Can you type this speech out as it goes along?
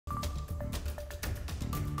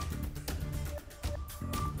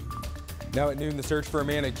Now at noon, the search for a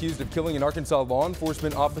man accused of killing an Arkansas law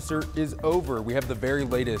enforcement officer is over. We have the very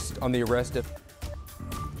latest on the arrest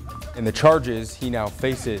and the charges he now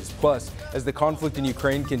faces. Plus, as the conflict in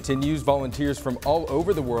Ukraine continues, volunteers from all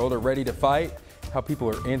over the world are ready to fight. How people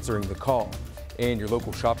are answering the call. And your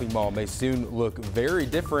local shopping mall may soon look very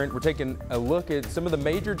different. We're taking a look at some of the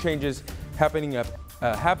major changes coming up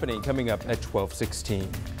at 12:16.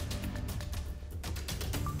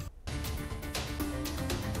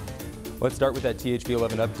 Let's start with that THV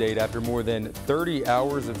 11 update. After more than 30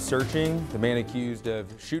 hours of searching, the man accused of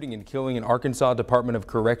shooting and killing an Arkansas Department of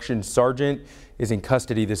Corrections sergeant is in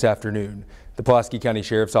custody this afternoon. The Pulaski County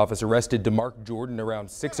Sheriff's Office arrested DeMark Jordan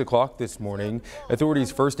around 6 o'clock this morning.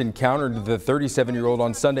 Authorities first encountered the 37-year-old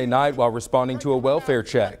on Sunday night while responding to a welfare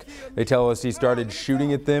check. They tell us he started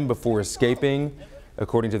shooting at them before escaping.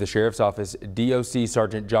 According to the Sheriff's Office, DOC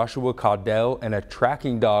Sergeant Joshua Caudell and a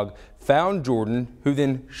tracking dog found Jordan, who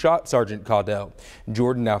then shot Sergeant Caudell.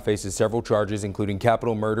 Jordan now faces several charges, including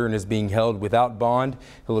capital murder, and is being held without bond.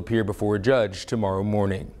 He'll appear before a judge tomorrow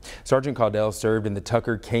morning. Sergeant Caudell served in the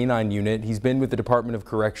Tucker K-9 unit. He's been with the Department of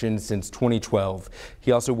Corrections since 2012.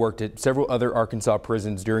 He also worked at several other Arkansas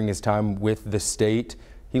prisons during his time with the state.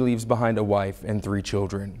 He leaves behind a wife and 3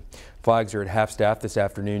 children. Flags are at half-staff this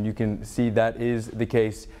afternoon. You can see that is the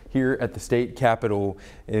case here at the state capitol.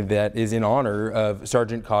 That is in honor of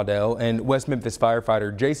Sergeant Caudell and West Memphis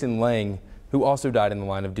firefighter Jason Lang, who also died in the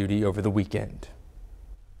line of duty over the weekend.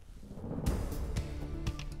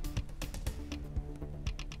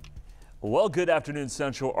 Well, good afternoon,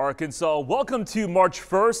 Central Arkansas. Welcome to March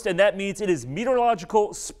 1st, and that means it is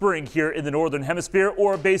meteorological spring here in the Northern Hemisphere,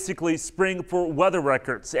 or basically spring for weather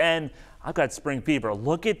records. And I've got spring fever.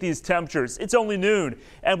 Look at these temperatures. It's only noon,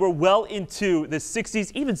 and we're well into the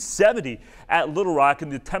 60s, even 70 at Little Rock,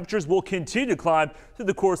 and the temperatures will continue to climb through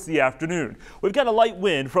the course of the afternoon. We've got a light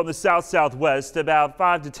wind from the south-southwest, about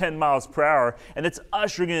 5 to 10 miles per hour, and it's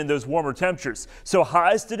ushering in those warmer temperatures. So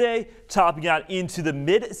highs today topping out into the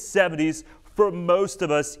mid-70s for most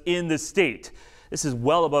of us in the state. This is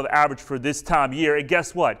well above average for this time of year, and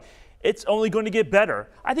guess what? It's only going to get better.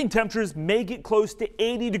 I think temperatures may get close to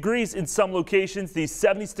 80 degrees in some locations. These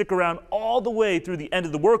 70s stick around all the way through the end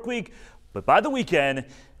of the work week. But by the weekend,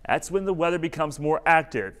 that's when the weather becomes more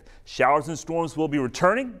active. Showers and storms will be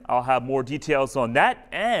returning. I'll have more details on that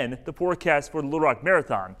and the forecast for the Little Rock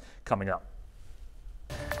Marathon coming up.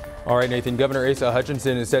 All right, Nathan, Governor Asa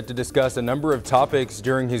Hutchinson is set to discuss a number of topics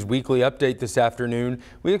during his weekly update this afternoon.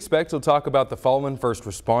 We expect he'll talk about the fallen first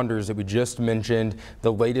responders that we just mentioned,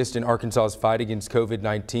 the latest in Arkansas's fight against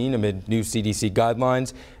COVID-19 amid new CDC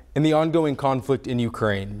guidelines, and the ongoing conflict in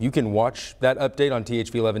Ukraine. You can watch that update on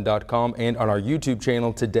THV11.com and on our YouTube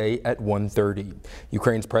channel today at 1:30.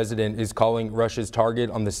 Ukraine's president is calling Russia's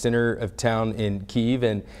target on the center of town in Kyiv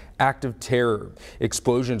an act of terror.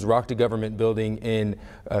 Explosions rocked a government building in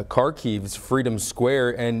Kharkiv's Freedom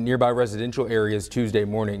Square and nearby residential areas Tuesday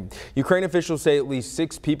morning. Ukraine officials say at least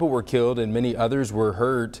 6 people were killed and many others were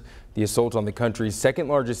hurt. The assault on the country's second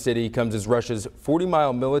largest city comes as Russia's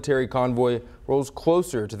 40-mile military convoy rolls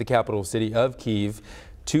closer to the capital city of Kyiv.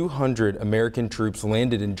 200 American troops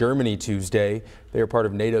landed in Germany Tuesday. They are part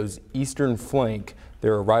of NATO's eastern flank.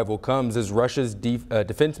 Their arrival comes as Russia's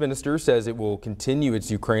defense minister says it will continue its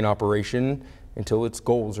Ukraine operation until its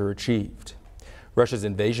goals are achieved. Russia's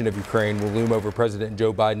invasion of Ukraine will loom over President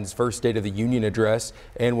Joe Biden's first State of the Union address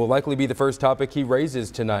and will likely be the first topic he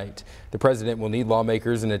raises tonight. The president will need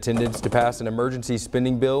lawmakers in attendance to pass an emergency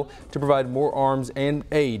spending bill to provide more arms and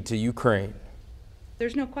aid to Ukraine.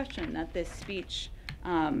 There's no question that this speech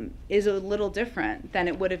is a little different than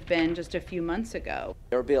it would have been just a few months ago.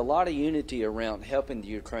 There will be a lot of unity around helping the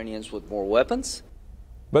Ukrainians with more weapons.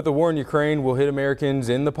 But the war in Ukraine will hit Americans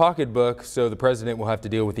in the pocketbook, so the president will have to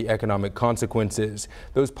deal with the economic consequences.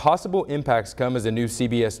 Those possible impacts come as a new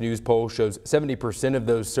CBS News poll shows 70% of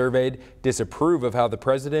those surveyed disapprove of how the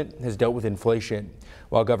president has dealt with inflation.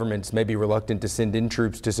 While governments may be reluctant to send in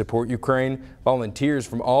troops to support Ukraine, volunteers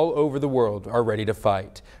from all over the world are ready to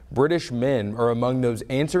fight. British men are among those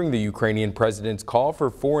answering the Ukrainian president's call for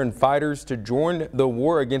foreign fighters to join the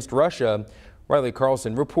war against Russia. Riley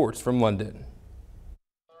Carlson reports from London.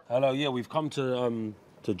 Hello, yeah, we've come to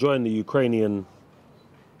join the Ukrainian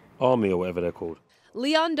army or whatever they're called.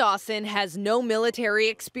 Leon Dawson has no military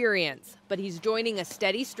experience, but he's joining a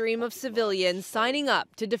steady stream of civilians signing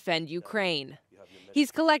up to defend Ukraine.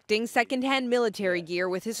 He's collecting secondhand military gear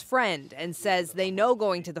with his friend and says they know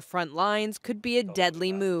going to the front lines could be a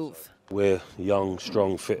deadly move. We're young,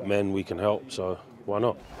 strong, fit men. We can help, so why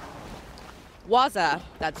not? Waza,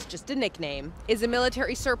 that's just a nickname, is a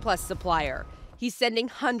military surplus supplier. He's sending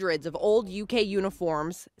hundreds of old UK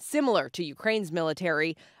uniforms, similar to Ukraine's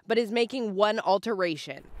military, but is making one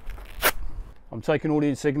alteration. I'm taking all the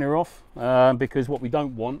insignia off because what we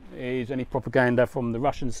don't want is any propaganda from the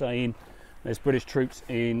Russians saying there's British troops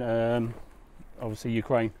in obviously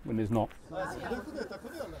Ukraine when there's not.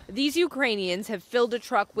 These Ukrainians have filled a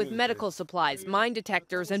truck with medical supplies, mine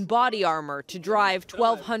detectors, and body armor to drive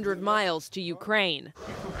 1,200 miles to Ukraine.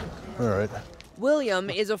 All right. William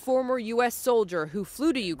is a former U.S. soldier who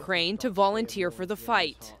flew to Ukraine to volunteer for the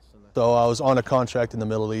fight. So I was on a contract in the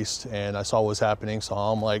Middle East and I saw what was happening, so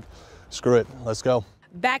I'm like, screw it, let's go.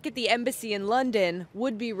 Back at the embassy in London,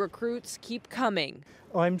 would-be recruits keep coming.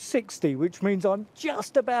 I'm 60, which means I'm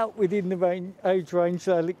just about within the age range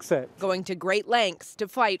they'll accept. Going to great lengths to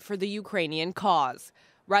fight for the Ukrainian cause.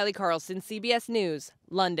 Riley Carlson, CBS News,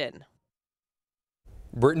 London.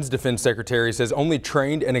 Britain's defense secretary says only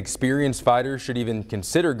trained and experienced fighters should even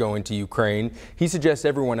consider going to Ukraine. He suggests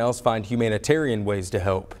everyone else find humanitarian ways to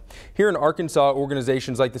help. Here in Arkansas,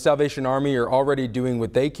 organizations like the Salvation Army are already doing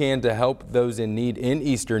what they can to help those in need in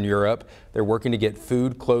Eastern Europe. They're working to get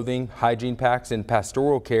food, clothing, hygiene packs, and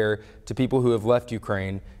pastoral care to people who have left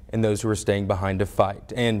Ukraine and those who are staying behind to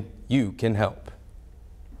fight. And you can help.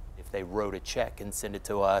 They wrote a check and sent it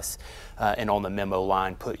to us and on the memo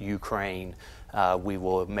line put Ukraine, we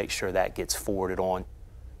will make sure that gets forwarded on.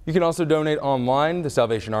 You can also donate online. The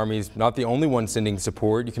Salvation Army is not the only one sending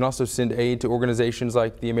support. You can also send aid to organizations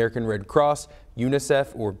like the American Red Cross,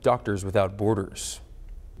 UNICEF, or Doctors Without Borders.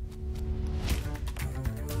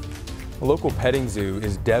 A local petting zoo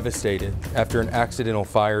is devastated after an accidental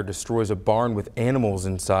fire destroys a barn with animals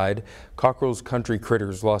inside. Cockrell's Country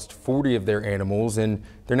Critters lost 40 of their animals, and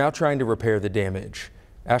they're now trying to repair the damage.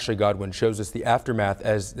 Ashley Godwin shows us the aftermath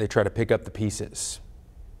as they try to pick up the pieces.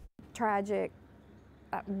 Tragic.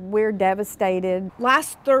 We're devastated.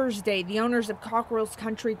 Last Thursday, the owners of Cockrell's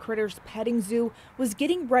Country Critters Petting Zoo was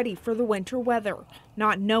getting ready for the winter weather,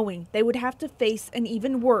 not knowing they would have to face an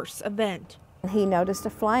even worse event. He noticed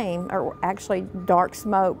a flame, or actually dark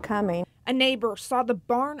smoke coming. A neighbor saw the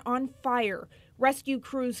barn on fire. Rescue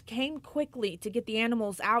crews came quickly to get the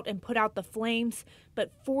animals out and put out the flames,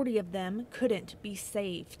 but 40 of them couldn't be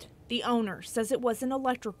saved. The owner says it was an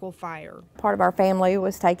electrical fire. Part of our family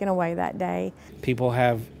was taken away that day. People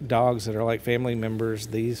have dogs that are like family members.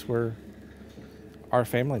 These were our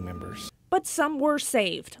family members. But some were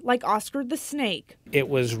saved, like Oscar the snake. It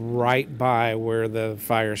was right by where the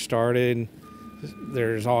fire started.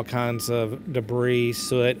 There's all kinds of debris,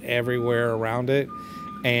 soot everywhere around it.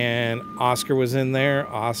 And Oscar was in there.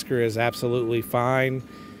 Oscar is absolutely fine.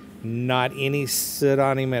 Not any soot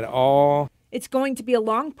on him at all. It's going to be a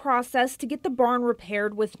long process to get the barn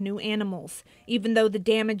repaired with new animals. Even though the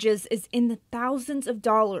damages is in the thousands of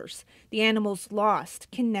dollars, the animals lost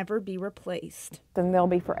can never be replaced. Then they'll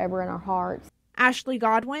be forever in our hearts. Ashley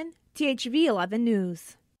Godwin, THV 11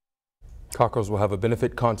 News. Cockrell's will have a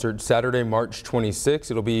benefit concert Saturday, March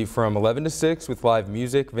 26. It'll be from 11 to 6 with live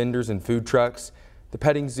music, vendors, and food trucks. The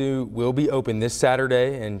petting zoo will be open this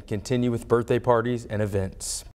Saturday and continue with birthday parties and events.